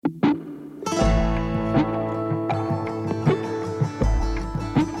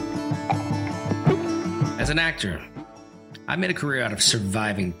an actor, I made a career out of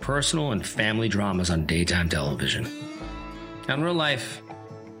surviving personal and family dramas on daytime television. Now, in real life,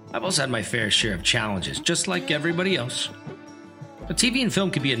 I've also had my fair share of challenges, just like everybody else. But TV and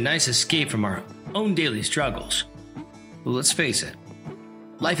film can be a nice escape from our own daily struggles. But let's face it,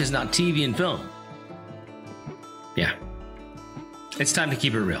 life is not TV and film. Yeah, it's time to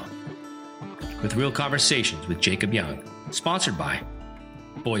keep it real. With Real Conversations with Jacob Young, sponsored by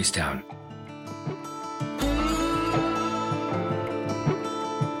Boys Town.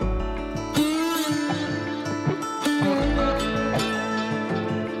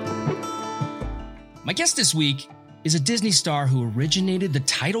 My guest this week is a Disney star who originated the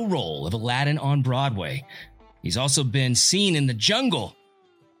title role of Aladdin on Broadway. He's also been seen in The Jungle,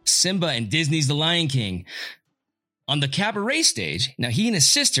 Simba, and Disney's The Lion King. On the cabaret stage, now he and his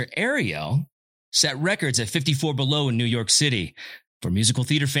sister Ariel set records at 54 Below in New York City. For musical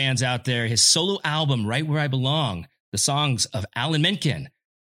theater fans out there, his solo album, Right Where I Belong, the songs of Alan Menken,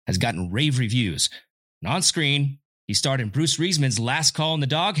 has gotten rave reviews. And on screen, he starred in Bruce Riesman's Last Call in the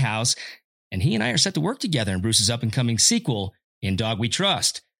Doghouse, and he and I are set to work together in Bruce's up-and-coming sequel, In Dog We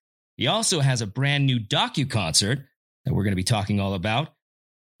Trust. He also has a brand new docu-concert that we're going to be talking all about.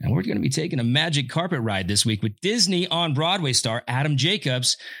 And we're going to be taking a magic carpet ride this week with Disney on Broadway star Adam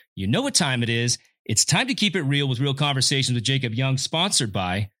Jacobs. You know what time it is. It's time to keep it real with Real Conversations with Jacob Young, sponsored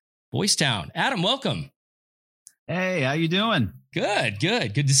by Boys Town. Adam, welcome. Hey, how you doing? Good.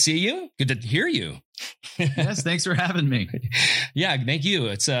 Good to see you. Good to hear you. Yes, thanks for having me. Yeah, thank you.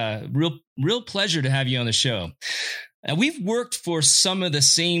 It's a real pleasure to have you on the show. And we've worked for some of the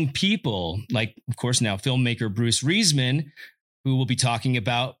same people, like, of course, now filmmaker Bruce Riesman, who we'll be talking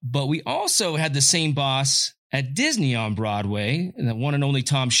about. But we also had the same boss at Disney on Broadway, the one and only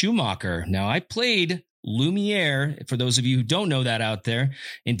Tom Schumacher. Now, I played Lumiere, for those of you who don't know that out there,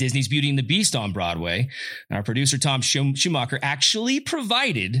 in Disney's Beauty and the Beast on Broadway. And our producer, Tom Schumacher, actually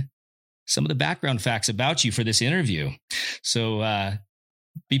provided some of the background facts about you for this interview. So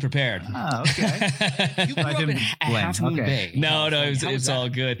be prepared. Oh, okay. You grew up in Half Moon Bay. No, it's all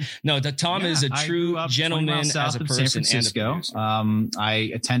good. No, Tom is a true gentleman as a person and a producer.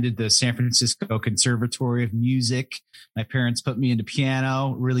 I attended the San Francisco Conservatory of Music. My parents put me into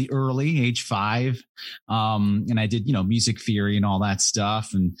piano really early, age 5. And I did, music theory and all that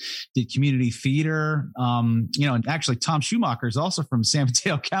stuff, and did community theater. And actually Tom Schumacher is also from San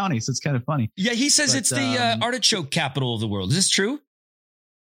Mateo County. So it's kind of funny. Yeah. He says it's the artichoke capital of the world. Is this true?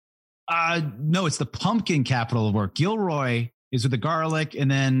 No, it's the pumpkin capital of the world. Gilroy is with the garlic, and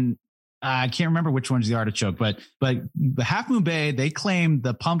then I can't remember which one's the artichoke, but the Half Moon Bay, they claim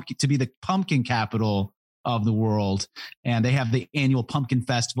the pumpkin to be the pumpkin capital of the world. And they have the annual pumpkin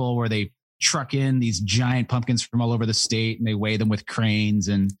festival where they truck in these giant pumpkins from all over the state, and they weigh them with cranes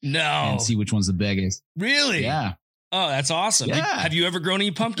and see which one's the biggest. Really? Yeah. Oh, that's awesome. Yeah. Have you ever grown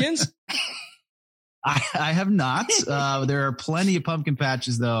any pumpkins? I have not. There are plenty of pumpkin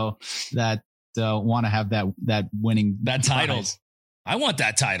patches, though, that want to have that winning title. Prize. I want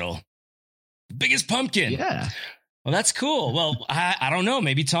that title. Biggest pumpkin. Yeah. Well, that's cool. Well, I don't know.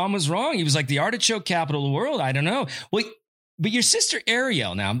 Maybe Tom was wrong. He was like the artichoke capital of the world. I don't know. Well, but your sister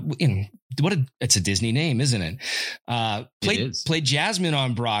Ariel, now, it's a Disney name, isn't it? Played Jasmine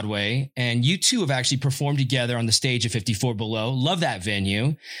on Broadway, and you two have actually performed together on the stage of 54 Below. Love that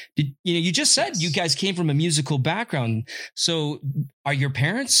venue. You just said you guys came from a musical background. So are your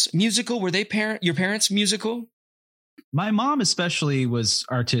parents musical? Were your parents musical? My mom especially was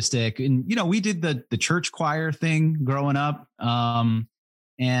artistic, and we did the church choir thing growing up.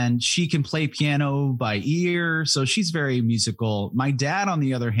 And she can play piano by ear, so she's very musical. My dad, on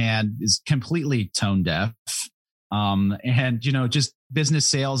the other hand, is completely tone deaf, and just business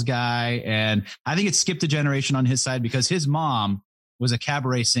sales guy. And I think it skipped a generation on his side because his mom was a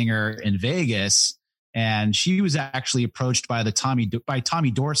cabaret singer in Vegas, and she was actually approached by Tommy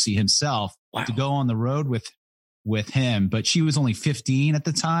Dorsey himself to go on the road with him. But she was only 15 at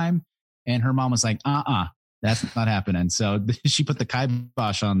the time, and her mom was like, that's not happening. So she put the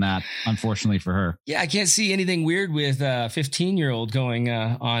kibosh on that, unfortunately for her. Yeah, I can't see anything weird with a 15-year-old going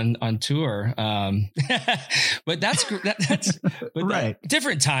on tour. But that's right.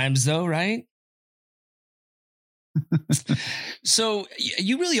 Different times, though, right? So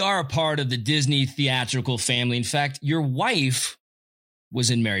you really are a part of the Disney theatrical family. In fact, your wife was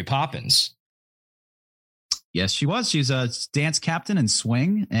in Mary Poppins. Yes, she was. She's a dance captain in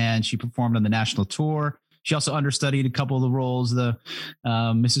Swing, and she performed on the national tour. she also understudied a couple of the roles, the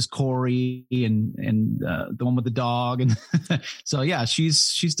Mrs. Corey and the one with the dog. And so, yeah,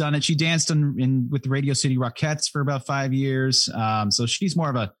 she's done it. She danced with the Radio City Rockettes for about 5 years. So she's more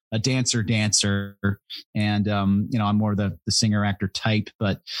of a dancer. And, I'm more of the singer actor type,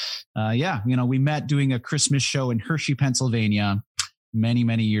 but we met doing a Christmas show in Hershey, Pennsylvania many,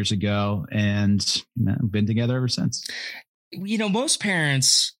 many years ago, and been together ever since. Most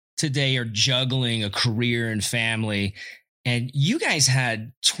parents today are juggling a career and family, and you guys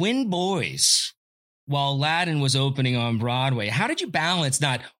had twin boys while Aladdin was opening on Broadway. How did you balance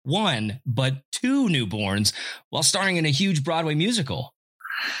not one, but two newborns while starring in a huge Broadway musical?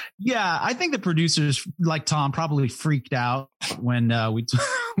 Yeah, I think the producers, like Tom, probably freaked out when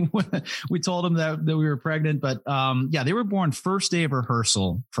we told them that we were pregnant. But they were born first day of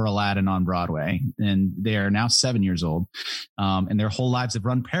rehearsal for Aladdin on Broadway, and they are now 7 years old, and their whole lives have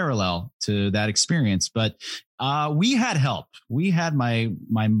run parallel to that experience. But we had help. We had my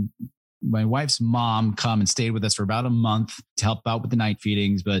wife's mom come and stayed with us for about a month to help out with the night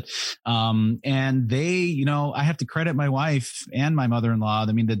feedings. But, and they, I have to credit my wife and my mother-in-law.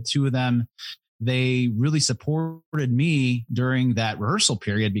 I mean, the two of them, they really supported me during that rehearsal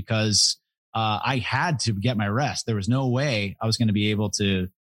period because, I had to get my rest. There was no way I was going to be able to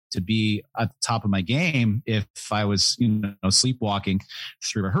be at the top of my game if I was, sleepwalking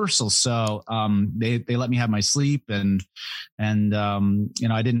through rehearsals. So they let me have my sleep and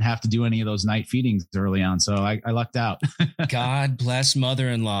I didn't have to do any of those night feedings early on. So I lucked out. God bless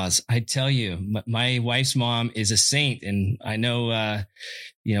mother-in-laws. I tell you, my wife's mom is a saint. And I know,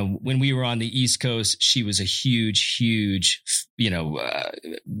 when we were on the East Coast, she was a huge,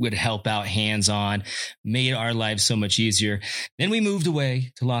 would help out hands-on, made our lives so much easier. Then we moved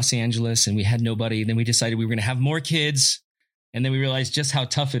away to Los Angeles and we had nobody. Then we decided we were going to have more kids. And then we realized just how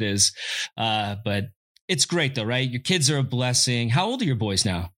tough it is. But it's great though, right? Your kids are a blessing. How old are your boys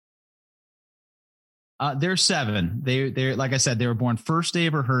now? They're 7. They're like I said, they were born first day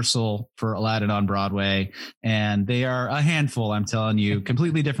of rehearsal for Aladdin on Broadway, and they are a handful. I'm telling you,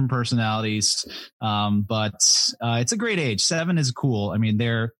 completely different personalities. But it's a great age. 7 is cool. I mean,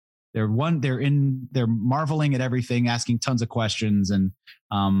 they're marveling at everything, asking tons of questions, and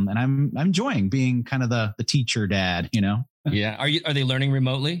I'm enjoying being kind of the teacher dad. Yeah. Are they learning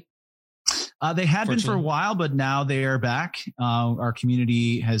remotely? They had been for a while, but now they are back. Our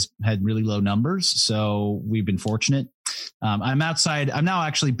community has had really low numbers, so we've been fortunate. I'm now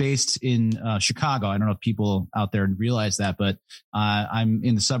actually based in Chicago. I don't know if people out there realize that, but I'm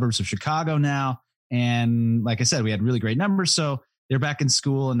in the suburbs of Chicago now. And like I said, we had really great numbers. So they're back in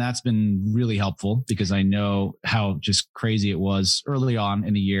school, and that's been really helpful because I know how just crazy it was early on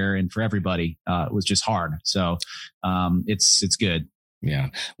in the year. And for everybody, it was just hard. So it's good. Yeah.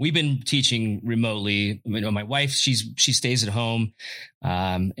 We've been teaching remotely. My wife, she stays at home,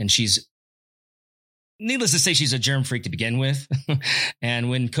 and needless to say, she's a germ freak to begin with.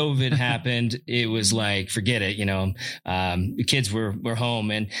 And when COVID happened, it was like, forget it. The kids were home,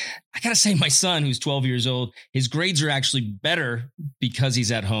 and I gotta say, my son, who's 12 years old, his grades are actually better because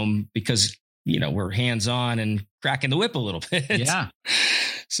he's at home because, we're hands on and cracking the whip a little bit. Yeah.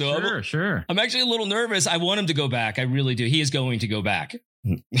 So sure. I'm actually a little nervous. I want him to go back. I really do. He is going to go back.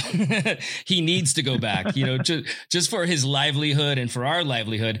 He needs to go back, just for his livelihood and for our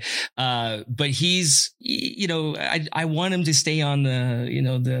livelihood. But he's, I want him to stay on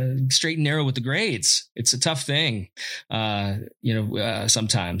the straight and narrow with the grades. It's a tough thing,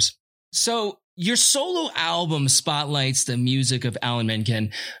 sometimes. So your solo album spotlights the music of Alan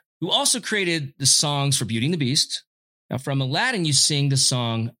Menken, who also created the songs for Beauty and the Beast. Now, from Aladdin, you sing the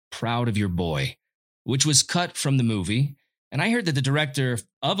song Proud of Your Boy, which was cut from the movie. And I heard that the director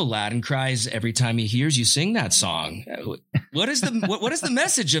of Aladdin cries every time he hears you sing that song. What is the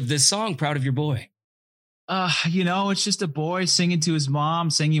message of this song, Proud of Your Boy? It's just a boy singing to his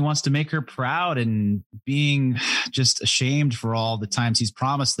mom, saying he wants to make her proud and being just ashamed for all the times he's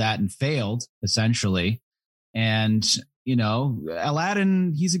promised that and failed, essentially. And,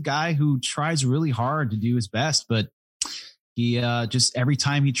 Aladdin, he's a guy who tries really hard to do his best, but he just every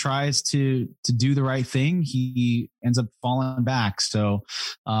time he tries to do the right thing, he ends up falling back. So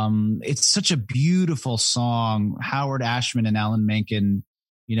it's such a beautiful song. Howard Ashman and Alan Menken,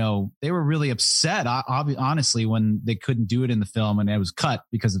 they were really upset, honestly, when they couldn't do it in the film and it was cut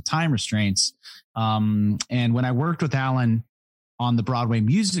because of time restraints. And when I worked with Alan on the Broadway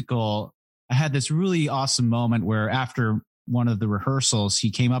musical, I had this really awesome moment where after one of the rehearsals,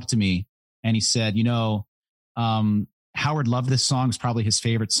 he came up to me and he said, Howard loved this song. It's probably his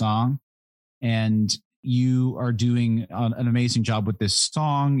favorite song. And you are doing an amazing job with this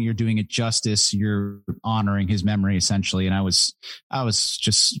song. You're doing it justice. You're honoring his memory essentially. And I was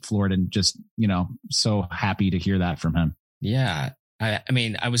just floored and just, so happy to hear that from him. Yeah. I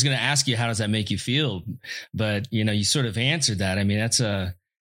mean, I was going to ask you, how does that make you feel? But, you sort of answered that. I mean, that's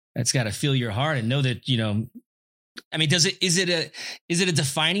got to fill your heart and know that, I mean, is it a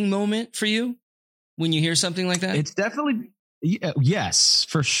defining moment for you when you hear something like that? It's definitely, yes,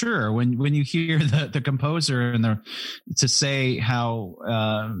 for sure. When you hear the composer and to say how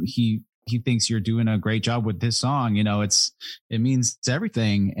he thinks you're doing a great job with this song, it means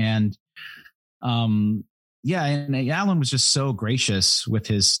everything. And and Alan was just so gracious with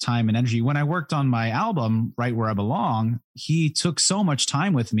his time and energy. When I worked on my album, Right Where I Belong, he took so much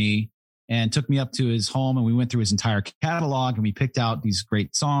time with me and took me up to his home, and we went through his entire catalog, and we picked out these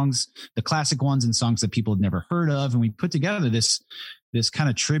great songs, the classic ones and songs that people had never heard of. And we put together this kind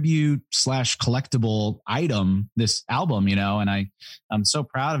of tribute / collectible item, this album, and I'm so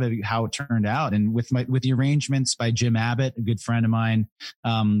proud of it, how it turned out. And with the arrangements by Jim Abbott, a good friend of mine,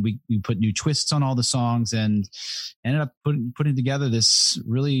 we put new twists on all the songs and ended up putting together this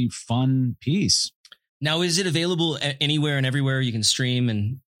really fun piece. Now, is it available anywhere and everywhere you can stream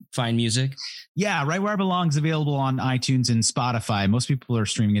and find music? Yeah, Right Where I Belong is available on iTunes and Spotify. Most people are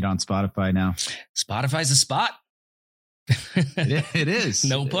streaming it on Spotify now. Spotify's the spot. It is.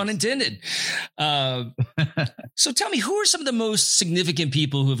 No pun intended. So tell me, who are some of the most significant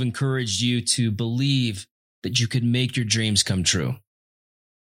people who have encouraged you to believe that you could make your dreams come true?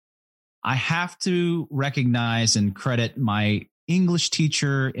 I have to recognize and credit my English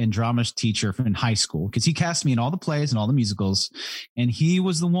teacher and drama teacher in high school, because he cast me in all the plays and all the musicals. And he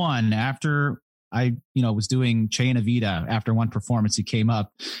was the one, after I, was doing Che and Evita, after one performance, he came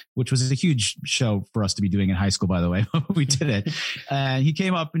up, which was a huge show for us to be doing in high school, by the way. We did it. And he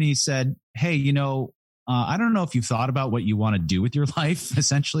came up and he said, hey, I don't know if you've thought about what you want to do with your life,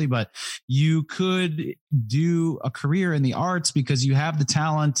 essentially, but you could do a career in the arts because you have the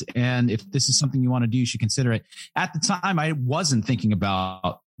talent. And if this is something you want to do, you should consider it. At the time, I wasn't thinking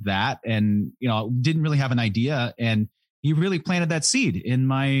about that and, didn't really have an idea. And he really planted that seed in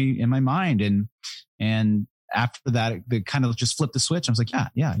my mind. And after that, it kind of just flipped the switch. I was like,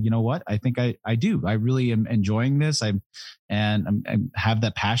 yeah, you know what? I think I do. I really am enjoying this. I have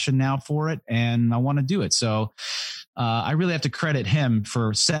that passion now for it, and I want to do it. So I really have to credit him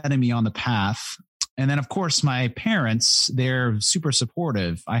for setting me on the path. And then, of course, my parents, they're super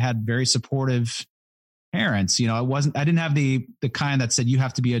supportive. I had very supportive parents. I didn't have the kind that said you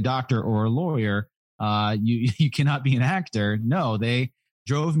have to be a doctor or a lawyer. You cannot be an actor. No, they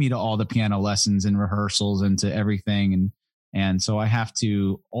drove me to all the piano lessons and rehearsals and to everything. And so I have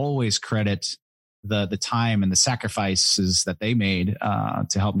to always credit the time and the sacrifices that they made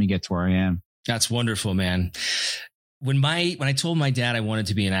to help me get to where I am. That's wonderful, man. When I told my dad I wanted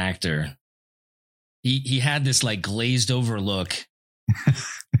to be an actor, he had this like glazed over look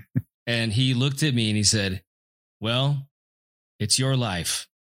and he looked at me and he said, well, it's your life.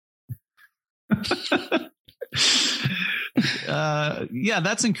 Yeah,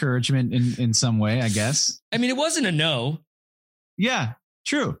 that's encouragement in some way, I guess. I mean, it wasn't a no. Yeah,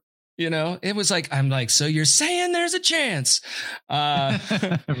 true. It was like, I'm like, so you're saying there's a chance.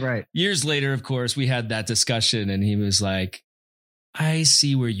 Right. Years later, of course, we had that discussion and he was like, I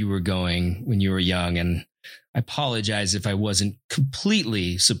see where you were going when you were young. And I apologize if I wasn't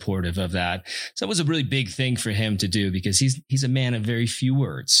completely supportive of that. So it was a really big thing for him to do because he's a man of very few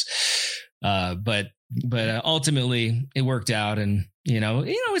words. But ultimately it worked out, and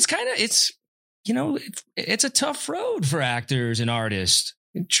it's a tough road for actors and artists.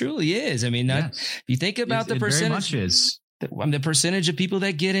 It truly is. I mean, if you think about the percentage, the percentage of people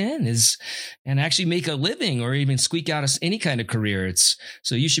that get in and actually make a living or even squeak out any kind of career.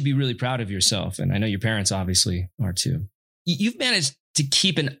 So you should be really proud of yourself. And I know your parents obviously are too. You've managed to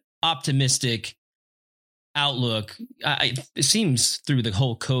keep an optimistic outlook. It seems through the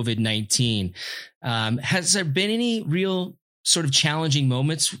whole COVID-19. Has there been any real sort of challenging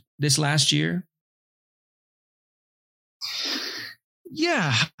moments this last year?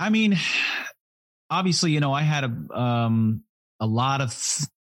 Yeah. I mean, obviously, I had a lot of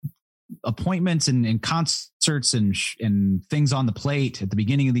appointments and concerts and things on the plate at the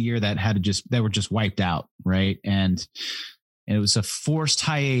beginning of the year that were just wiped out. Right. And it was a forced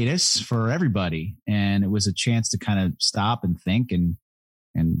hiatus for everybody. And it was a chance to kind of stop and think and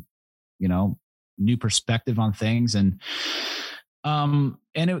new perspective on things.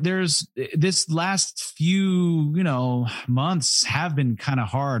 There's this last few, months have been kind of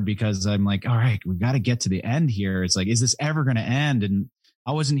hard because I'm like, all right, we got to get to the end here. It's like, is this ever going to end? And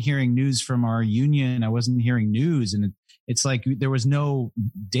I wasn't hearing news from our union. I wasn't hearing news. And it's like there was no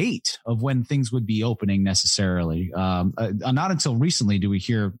date of when things would be opening necessarily. Not until recently do we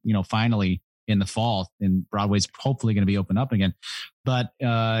hear, finally in the fall, and Broadway's hopefully going to be open up again. But,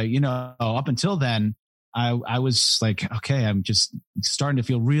 up until then, I was like, okay, I'm just starting to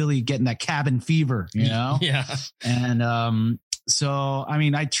feel really getting that cabin fever, Yeah. And so, I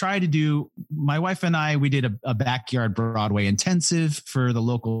mean, I try to do, my wife and I, we did a backyard Broadway intensive for the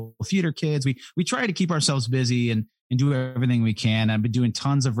local theater kids. We try to keep ourselves busy and do everything we can. I've been doing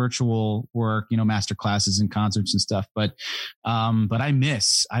tons of virtual work, master classes and concerts and stuff. But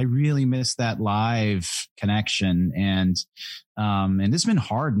I really miss that live connection. And it's been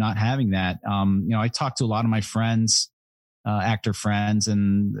hard not having that. I talked to a lot of my friends, actor friends,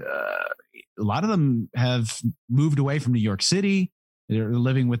 and a lot of them have moved away from New York City. They're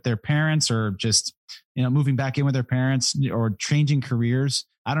living with their parents, or just, moving back in with their parents, or changing careers.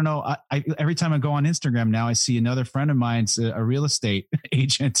 I don't know. I every time I go on Instagram now, I see another friend of mine's a real estate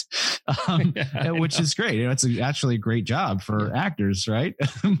agent, which is great. It's actually a great job for actors, right?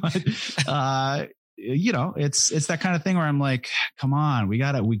 But, it's that kind of thing where I'm like, come on, we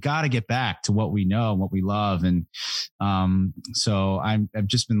gotta get back to what we know and what we love. And so I've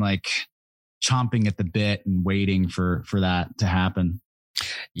just been like chomping at the bit and waiting for that to happen.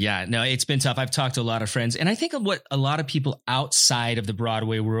 Yeah, no, it's been tough. I've talked to a lot of friends, and I think of what a lot of people outside of the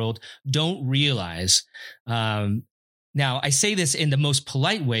Broadway world don't realize. Now, I say this in the most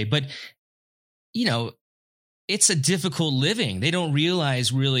polite way, but it's a difficult living. They don't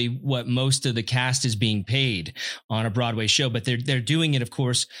realize really what most of the cast is being paid on a Broadway show, but they're doing it, of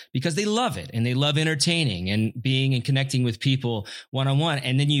course, because they love it and they love entertaining and being and connecting with people one-on-one.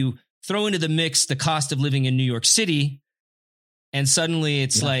 And then you throw into the mix the cost of living in New York City, and suddenly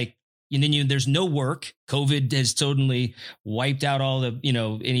it's like, and then there's no work. COVID has totally wiped out all the,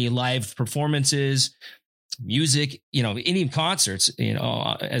 any live performances, music, any concerts,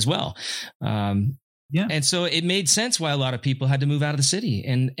 as well. And so it made sense why a lot of people had to move out of the city.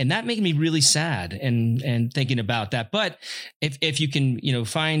 And that made me really sad and thinking about that. But if you can,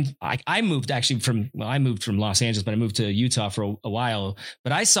 find, I moved from Los Angeles, but I moved to Utah for a while,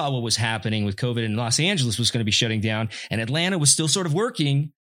 but I saw what was happening with COVID, and Los Angeles was going to be shutting down and Atlanta was still sort of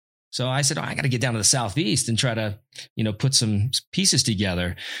working. So I said, I got to get down to the Southeast and try to, put some pieces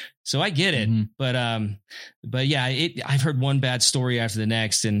together. So I get it. Mm-hmm. But yeah, I've heard one bad story after the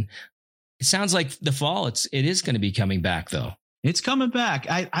next, and it sounds like the fall, it is going to be coming back, though. It's coming back.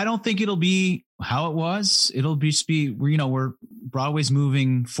 I don't think it'll be how it was. It'll just be, we're Broadway's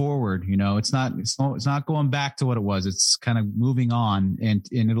moving forward. It's not going back to what it was. It's kind of moving on, and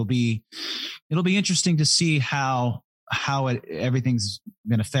it'll be interesting to see how everything's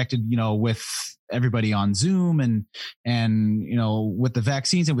been affected. With everybody on Zoom and with the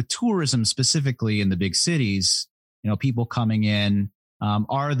vaccines and with tourism specifically in the big cities. People coming in.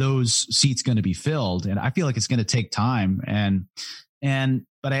 Are those seats going to be filled? And I feel like it's going to take time.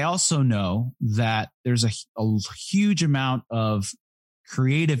 But I also know that there's a huge amount of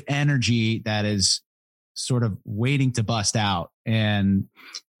creative energy that is sort of waiting to bust out, and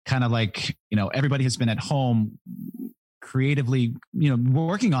kind of like, everybody has been at home creatively,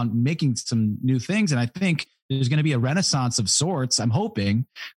 working on making some new things. And I think there's going to be a renaissance of sorts. I'm hoping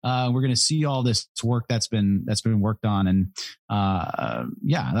we're going to see all this work that's been worked on, and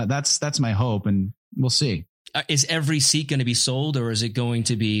that's my hope, and we'll see. Is every seat going to be sold, or is it going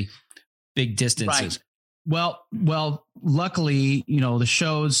to be big distances? Right. Well, luckily, the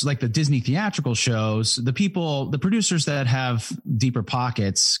shows like the Disney theatrical shows, the producers that have deeper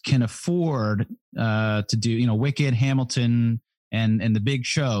pockets can afford to do, Wicked, Hamilton, and the big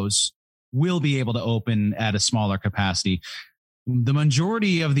shows will be able to open at a smaller capacity. The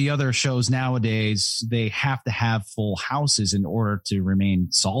majority of the other shows nowadays, they have to have full houses in order to remain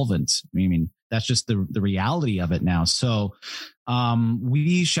solvent. I mean, that's just the reality of it now. So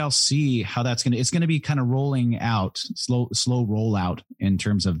we shall see how it's going to be kind of rolling out, slow rollout in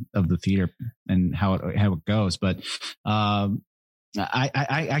terms of the theater and how it goes. But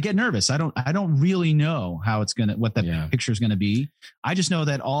I get nervous. I don't really know how it's what that picture is going to be. I just know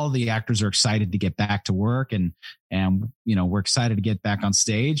that all the actors are excited to get back to work, and we're excited to get back on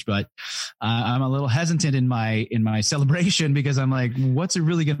stage. But I'm a little hesitant in my celebration, because I'm like, what's it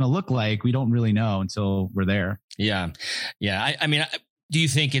really going to look like? We don't really know until we're there. Yeah. I mean, do you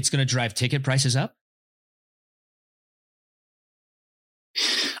think it's going to drive ticket prices up?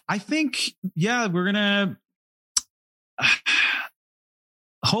 I think, we're going to.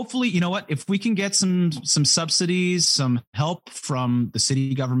 hopefully, you know what, if we can get some subsidies, some help from the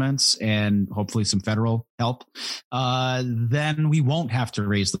city governments, and hopefully some federal help, then we won't have to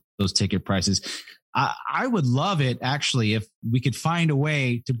raise those ticket prices. I would love it, actually, if we could find a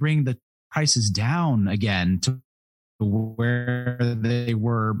way to bring the prices down again to where they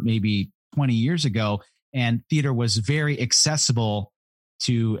were maybe 20 years ago, and theater was very accessible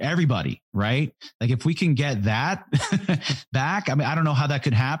to everybody, right? Like if we can get that back, I mean, I don't know how that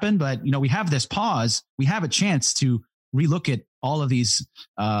could happen, but we have this pause. We have a chance to relook at all of these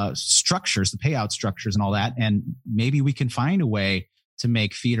structures, the payout structures and all that. And maybe we can find a way to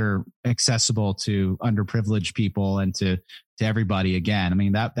make theater accessible to underprivileged people and to everybody again. I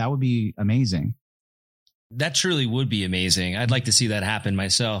mean, that would be amazing. That truly would be amazing. I'd like to see that happen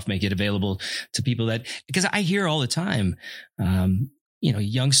myself, make it available to people because I hear all the time,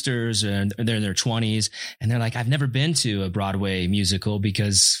 youngsters, and they're in their 20s and they're like, I've never been to a Broadway musical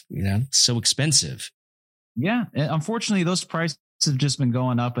because, it's so expensive. Yeah. Unfortunately, those prices have just been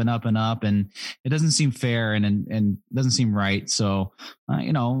going up and up and up, and it doesn't seem fair and doesn't seem right. So,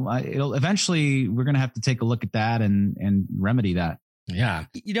 it'll eventually, we're going to have to take a look at that and remedy that. Yeah.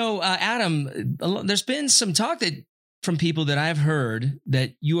 Adam, there's been some talk from people that I've heard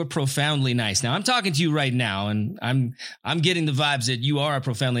that you are profoundly nice. Now I'm talking to you right now, and I'm getting the vibes that you are a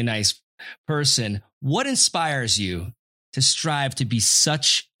profoundly nice person. What inspires you to strive to be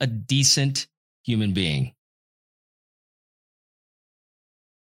such a decent human being?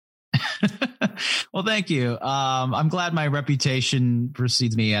 Well, thank you. I'm glad my reputation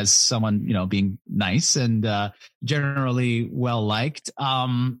precedes me as someone, being nice and generally well liked.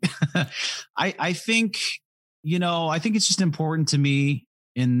 I think, I think it's just important to me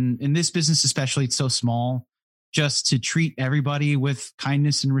in this business, especially, it's so small, just to treat everybody with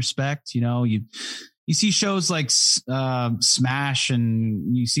kindness and respect. You see shows like Smash,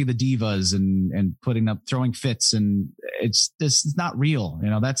 and you see the divas and throwing fits, and this is not real.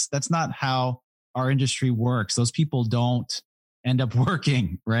 That's not how our industry works. Those people don't end up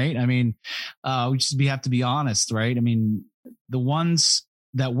working, right? I mean, we have to be honest, right? I mean, the ones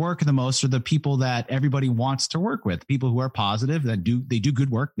that work the most are the people that everybody wants to work with, people who are positive, they do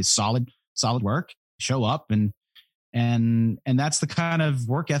good work, they solid work, show up, and that's the kind of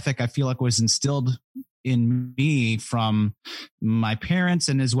work ethic I feel like was instilled in me from my parents,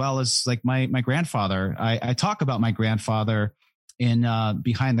 and as well as like my grandfather. I talk about my grandfather in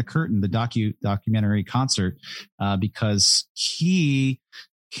Behind the Curtain, the documentary concert, because he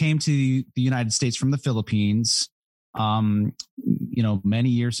came to the United States from the Philippines, many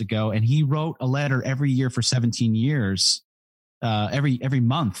years ago, and he wrote a letter every year for 17 years. Every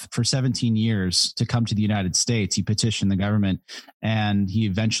month for 17 years to come to the United States. He petitioned the government, and he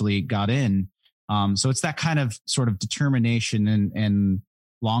eventually got in. So it's that kind of sort of determination and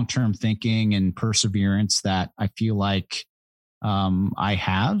long-term thinking and perseverance that I feel like I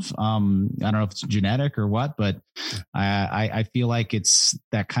have. I don't know if it's genetic or what, but I feel like it's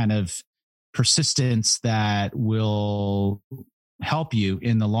that kind of persistence that will help you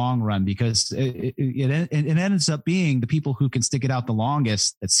in the long run, because it ends up being the people who can stick it out the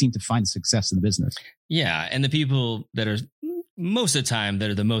longest that seem to find success in the business. Yeah. And the people that are most of the time that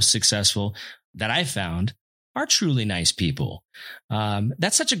are the most successful that I found are truly nice people.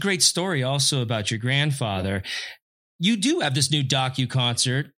 That's such a great story also about your grandfather. You do have this new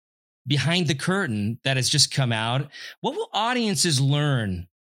docu-concert, Behind the Curtain, that has just come out. What will audiences learn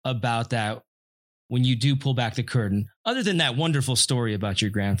about that when you do pull back the curtain, other than that wonderful story about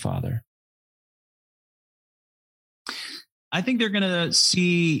your grandfather? I think they're going to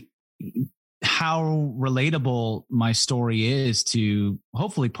see how relatable my story is to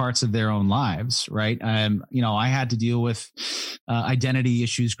hopefully parts of their own lives, right? I had to deal with identity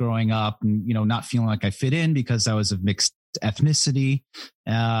issues growing up, and, not feeling like I fit in because I was of mixed ethnicity.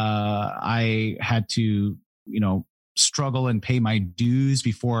 I had to, struggle and pay my dues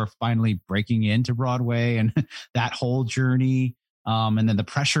before finally breaking into Broadway, and that whole journey. And then the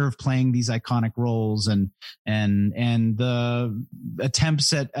pressure of playing these iconic roles and the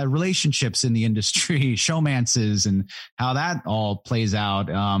attempts at relationships in the industry, showmances, and how that all plays out.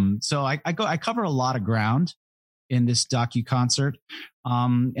 So I cover a lot of ground in this docu-concert.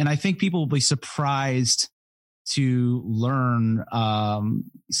 And I think people will be surprised to learn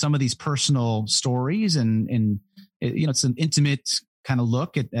some of these personal stories, and it's an intimate kind of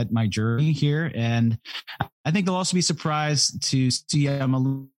look at my journey here. And I think they'll also be surprised to see I'm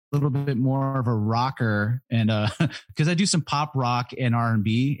a little bit more of a rocker, and because I do some pop rock and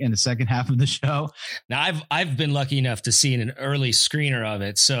R&B in the second half of the show. Now I've been lucky enough to see an early screener of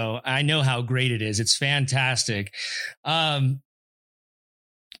it, so I know how great it is. It's fantastic.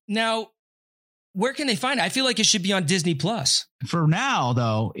 Now, where can they find it? I feel like it should be on Disney Plus. For now,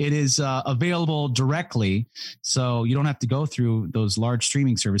 though, it is available directly. So you don't have to go through those large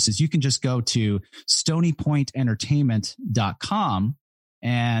streaming services. You can just go to stonypointentertainment.com.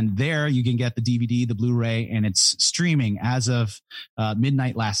 And there you can get the DVD, the Blu-ray, and it's streaming as of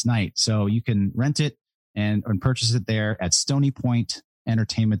midnight last night. So you can rent it and purchase it there at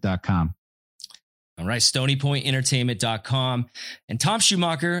stonypointentertainment.com. All right, stonypointentertainment.com. And Tom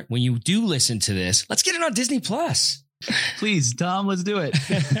Schumacher, when you do listen to this, let's get it on Disney Plus. Please, Tom, let's do it.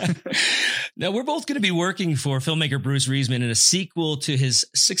 Now, we're both going to be working for filmmaker Bruce Riesman in a sequel to his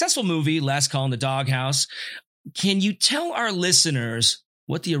successful movie, Last Call in the Doghouse. Can you tell our listeners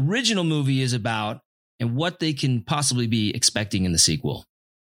what the original movie is about and what they can possibly be expecting in the sequel?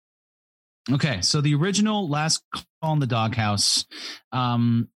 Okay, so the original Last Call in the Doghouse,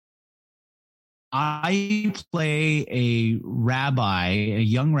 I play a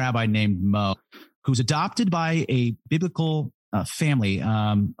young rabbi named Mo, who's adopted by a biblical family,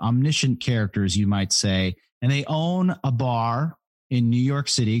 omniscient characters, you might say, and they own a bar in New York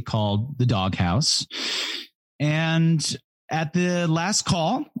City called the Doghouse. And at the last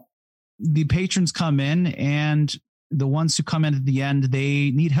call, the patrons come in, and the ones who come in at the end,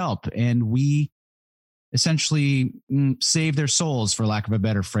 they need help. And we essentially save their souls, for lack of a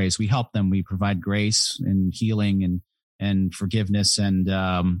better phrase. We help them. We provide grace and healing and forgiveness. And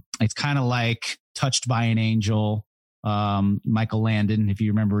it's kind of like Touched by an Angel, Michael Landon, if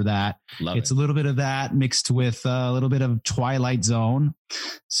you remember that. It's a little bit of that mixed with a little bit of Twilight Zone.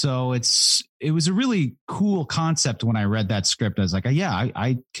 So it was a really cool concept. When I read that script, I was like,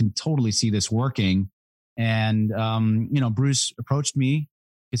 I can totally see this working. And, Bruce approached me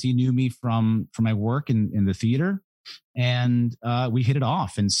because he knew me from my work in the theater, and we hit it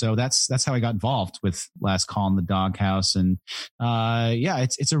off. And so that's how I got involved with Last Call in the Doghouse. And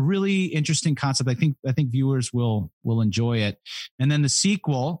it's a really interesting concept. I think viewers will enjoy it. And then the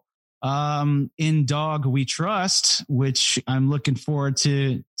sequel, In Dog We Trust, which I'm looking forward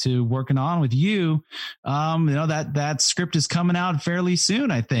to working on with you. That script is coming out fairly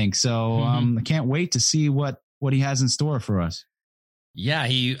soon, I think. So I can't wait to see what he has in store for us. Yeah,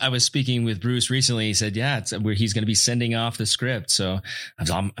 I was speaking with Bruce recently. He said, it's where he's going to be sending off the script. So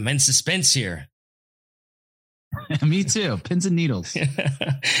I'm in suspense here. Me too. Pins and needles.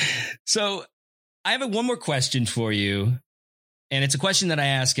 So I have one more question for you. And it's a question that I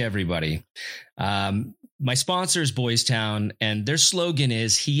ask everybody. My sponsor is Boys Town, and their slogan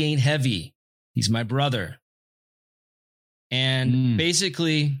is, "He ain't heavy. He's my brother." And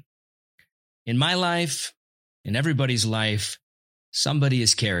basically, in my life, in everybody's life, somebody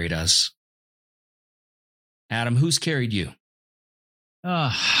has carried us. Adam, who's carried you?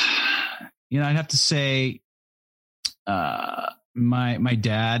 I'd have to say my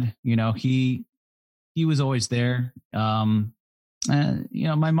dad. He was always there. My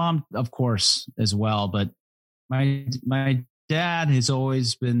mom, of course, as well. But my dad has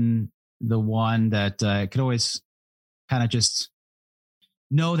always been the one that could always kind of just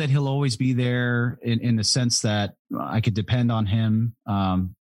know that he'll always be there in the sense that I could depend on him.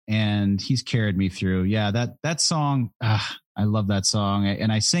 And he's carried me through. Yeah, that song, I love that song.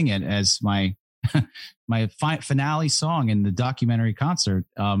 And I sing it as my finale song in the documentary concert.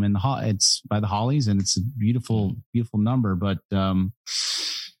 It's by the Hollies, and it's a beautiful, beautiful number. But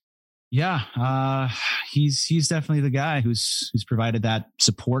he's definitely the guy who's provided that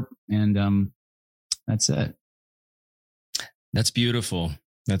support. And that's it. That's beautiful.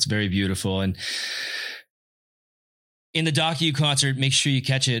 That's very beautiful. And in the docu concert, make sure you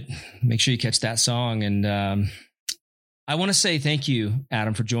catch it. Make sure you catch that song. And I want to say thank you,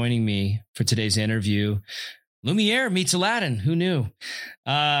 Adam, for joining me for today's interview. Lumiere meets Aladdin. Who knew?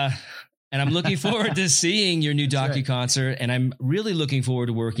 And I'm looking forward to seeing your new docu concert. And I'm really looking forward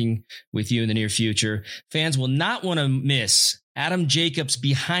to working with you in the near future. Fans will not want to miss Adam Jacobs'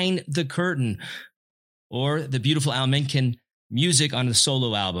 Behind the Curtain, or the beautiful Al Menken music on the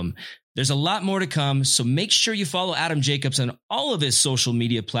solo album. There's a lot more to come, so make sure you follow Adam Jacobs on all of his social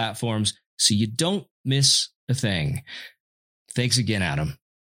media platforms so you don't miss a thing. Thanks again, Adam.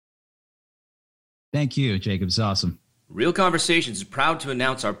 Thank you, Jacobs. Awesome. Real Conversations is proud to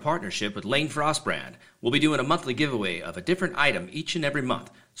announce our partnership with Lane Frost Brand. We'll be doing a monthly giveaway of a different item each and every month,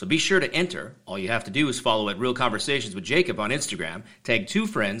 so be sure to enter. All you have to do is follow at Real Conversations with Jacob on Instagram, tag 2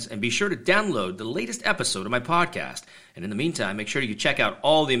 friends, and be sure to download the latest episode of my podcast. And in the meantime, make sure you check out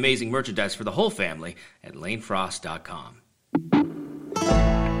all the amazing merchandise for the whole family at lanefrost.com.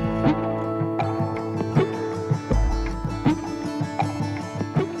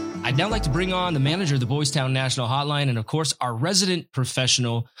 I I'd now like to bring on the manager of the Boys Town National Hotline and, of course, our resident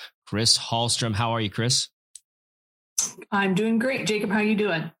professional, Chris Hallstrom. How are you, Chris? I'm doing great. Jacob, how are you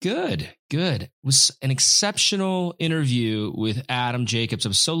doing? Good. It was an exceptional interview with Adam Jacobs.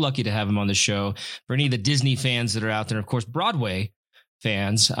 I'm so lucky to have him on the show. For any of the Disney fans that are out there, of course, Broadway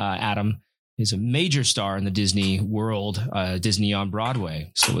fans, Adam is a major star in the Disney world, Disney on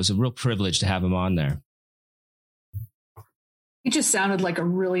Broadway. So it was a real privilege to have him on there. He just sounded like a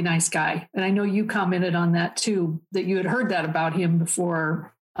really nice guy. And I know you commented on that too, that you had heard that about him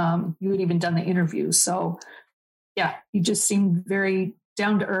before you had even done the interview. So yeah, he just seemed very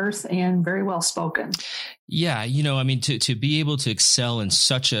down to earth and very well spoken. Yeah. To be able to excel in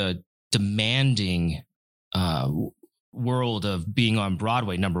such a demanding world of being on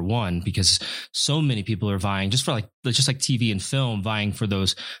Broadway, number one, because so many people are vying just like TV and film, vying for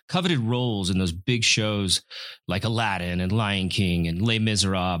those coveted roles in those big shows like Aladdin and Lion King and Les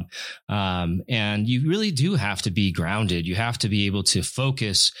Miserables. And you really do have to be grounded. You have to be able to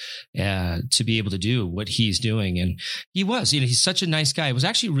focus to be able to do what he's doing. And he was, he's such a nice guy. It was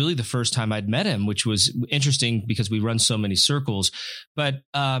actually really the first time I'd met him, which was interesting because we run so many circles. But,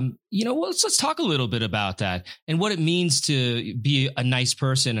 let's talk a little bit about that and what it means to be a nice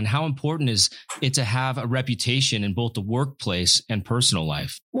person and how important is it to have a reputation in both the workplace and personal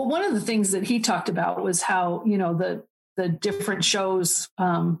life. Well, one of the things that he talked about was how, the different shows,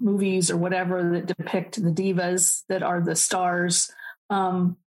 movies or whatever that depict the divas that are the stars,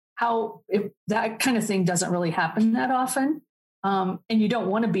 how that kind of thing doesn't really happen that often. And you don't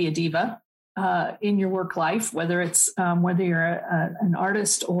want to be a diva in your work life, whether it's whether you're an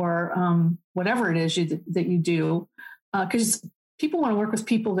artist or whatever it is that you do, because people want to work with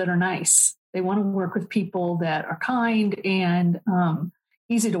people that are nice. They want to work with people that are kind and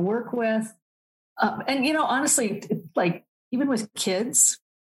easy to work with. And, honestly, like even with kids,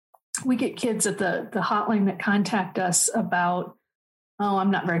 we get kids at the hotline that contact us about, oh,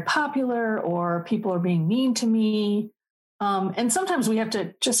 I'm not very popular or people are being mean to me. And sometimes we have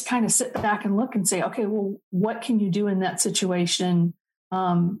to just kind of sit back and look and say, okay, well, what can you do in that situation?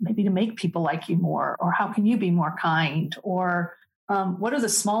 Maybe to make people like you more, or how can you be more kind? Or what are the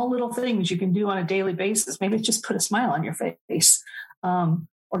small little things you can do on a daily basis? Maybe it's just put a smile on your face,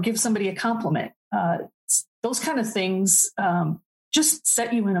 or give somebody a compliment. Those kind of things just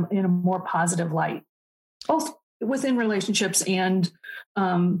set you in a more positive light, both within relationships and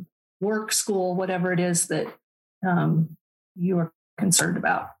work, school, whatever it is that you are concerned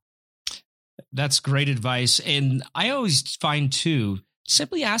about. That's great advice. And I always find too,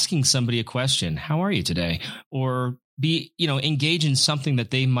 simply asking somebody a question, how are you today? Or engage in something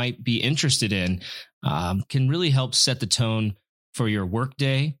that they might be interested in, can really help set the tone for your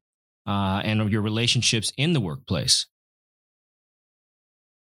workday and your relationships in the workplace.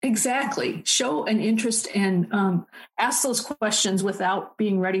 Exactly. Show an interest and ask those questions without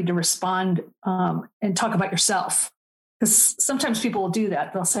being ready to respond and talk about yourself. Because sometimes people will do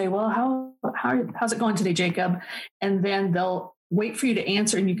that. They'll say, well, how's it going today, Jacob? And then they'll wait for you to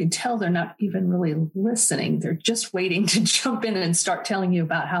answer, and you can tell they're not even really listening. They're just waiting to jump in and start telling you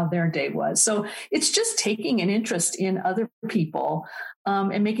about how their day was. So it's just taking an interest in other people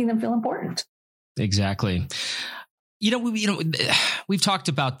and making them feel important. Exactly. We've talked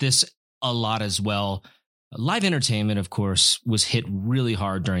about this a lot as well. Live entertainment, of course, was hit really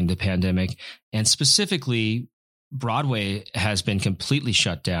hard during the pandemic, and specifically Broadway has been completely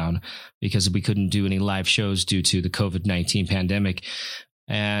shut down because we couldn't do any live shows due to the COVID-19 pandemic.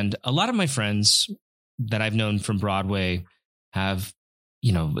 And a lot of my friends that I've known from Broadway have,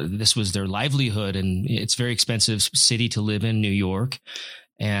 this was their livelihood, and it's a very expensive city to live in, New York.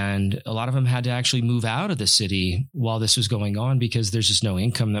 And a lot of them had to actually move out of the city while this was going on because there's just no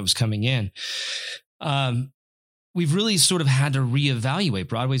income that was coming in. We've really sort of had to reevaluate.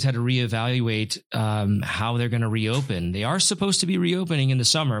 Broadway's had to reevaluate how they're going to reopen. They are supposed to be reopening in the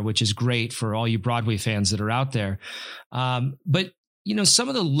summer, which is great for all you Broadway fans that are out there. But, some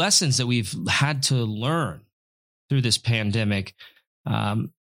of the lessons that we've had to learn through this pandemic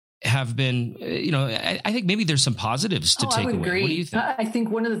have been, I think maybe there's some positives to take away. Agree. What do you think? I think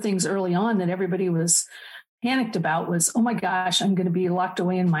one of the things early on that everybody was panicked about was, oh my gosh, I'm going to be locked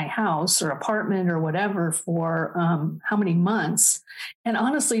away in my house or apartment or whatever for how many months. And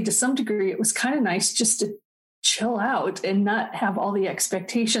honestly, to some degree, it was kind of nice just to chill out and not have all the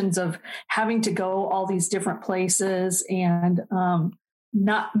expectations of having to go all these different places and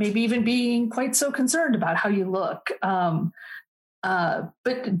not maybe even being quite so concerned about how you look.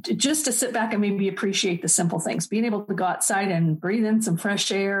 But just to sit back and maybe appreciate the simple things, being able to go outside and breathe in some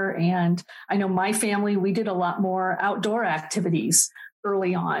fresh air. And I know my family, we did a lot more outdoor activities.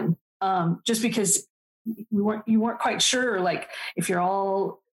 early on, just because you weren't quite sure, like if you're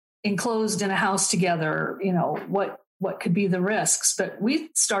all enclosed in a house together, what could be the risks. But we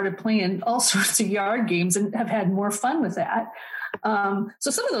started playing all sorts of yard games and have had more fun with that.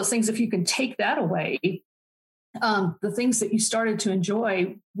 So some of those things, if you can take that away, the things that you started to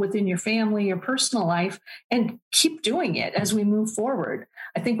enjoy within your family, your personal life, and keep doing it as we move forward.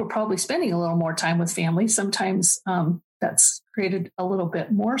 I think we're probably spending a little more time with family. Sometimes that's created a little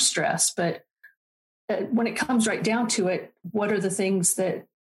bit more stress, but when it comes right down to it, what are the things that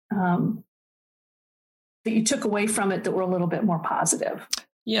that you took away from it that were a little bit more positive?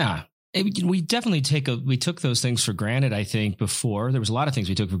 Yeah. We definitely took those things for granted. I think before there was a lot of things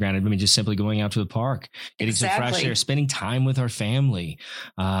we took for granted. I mean, just simply going out to the park, getting some fresh air, spending time with our family.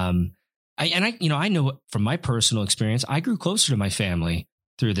 I know from my personal experience, I grew closer to my family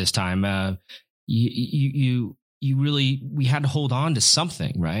through this time. We had to hold on to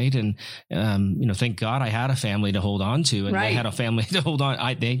something, right? And, thank God I had a family to hold on to, and they had a family to hold on.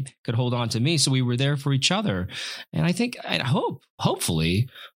 They could hold on to me. So we were there for each other. And hopefully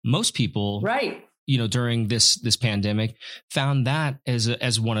most people, during this pandemic found that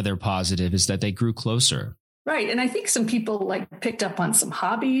as one of their positive, is that they grew closer. Right. And I think some people picked up on some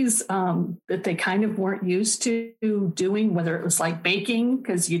hobbies that they kind of weren't used to doing, whether it was like baking,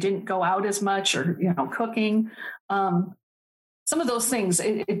 because you didn't go out as much, or, cooking. Some of those things,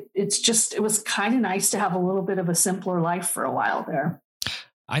 it was kind of nice to have a little bit of a simpler life for a while there.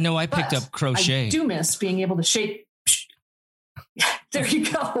 I know I picked up crochet. I do miss being able to shake. There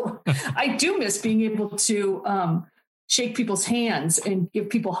you go. I do miss being able to shake people's hands and give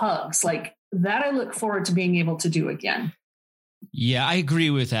people hugs. Like that, I look forward to being able to do again. Yeah, I agree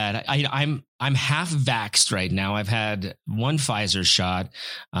with that. I'm half vaxxed right now. I've had one Pfizer shot.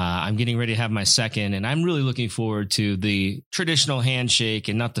 I'm getting ready to have my second, and I'm really looking forward to the traditional handshake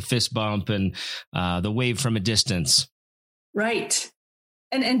and not the fist bump and the wave from a distance. Right.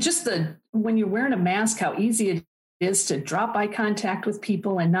 And just when you're wearing a mask, how easy it is to drop eye contact with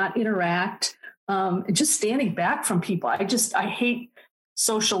people and not interact. Just standing back from people. I hate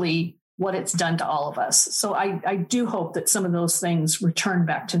socially what it's done to all of us. So I do hope that some of those things return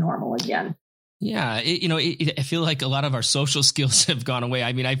back to normal again. Yeah. I feel like a lot of our social skills have gone away.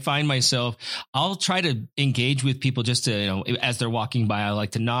 I mean, I find myself, I'll try to engage with people just to, as they're walking by, I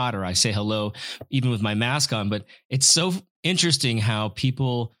like to nod or I say hello, even with my mask on. But it's so interesting how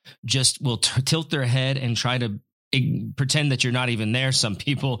people just will tilt their head and try to pretend that you're not even there, some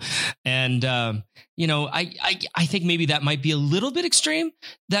people. And, I think maybe that might be a little bit extreme,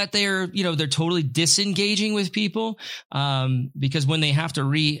 that they're totally disengaging with people, because when they have to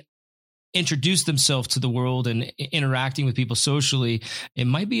reintroduce themselves to the world and interacting with people socially, it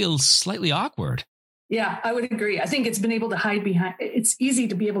might be slightly awkward. Yeah, I would agree. I think it's easy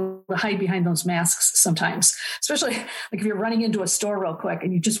to be able to hide behind those masks sometimes, especially like if you're running into a store real quick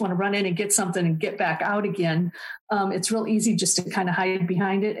and you just want to run in and get something and get back out again. It's real easy just to kind of hide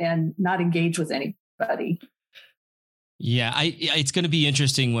behind it and not engage with anybody. Yeah, it's going to be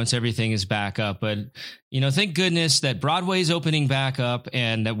interesting once everything is back up. But, thank goodness that Broadway is opening back up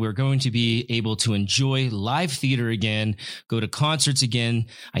and that we're going to be able to enjoy live theater again, go to concerts again.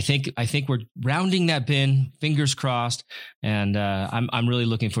 I think we're rounding that bin, fingers crossed. And I'm really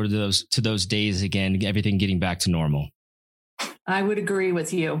looking forward to those days again, everything getting back to normal. I would agree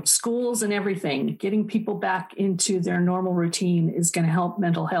with you. Schools and everything, getting people back into their normal routine is going to help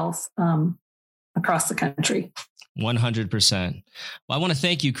mental health across the country. 100%. Well, I want to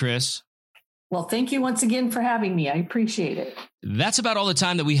thank you, Chris. Well, thank you once again for having me. I appreciate it. That's about all the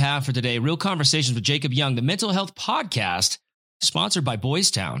time that we have for today. Real Conversations with Jacob Young, the mental health podcast, sponsored by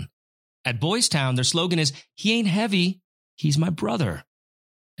Boys Town. At Boys Town, their slogan is, "He ain't heavy, he's my brother."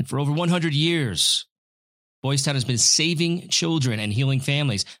 And for over 100 years, Boys Town has been saving children and healing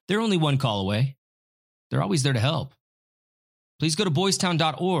families. They're only one call away. They're always there to help. Please go to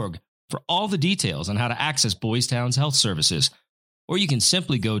boystown.org for all the details on how to access Boys Town's health services, or you can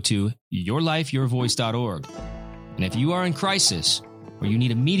simply go to yourlifeyourvoice.org. And if you are in crisis or you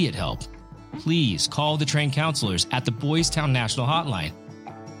need immediate help, please call the trained counselors at the Boys Town National Hotline,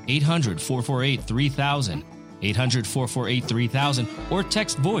 800-448-3000, 800-448-3000, or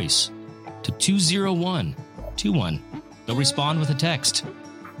text VOICE to 20121. They'll respond with a text.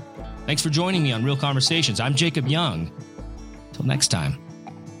 Thanks for joining me on Real Conversations. I'm Jacob Young. Till next time.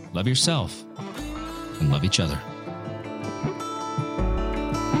 Love yourself and love each other.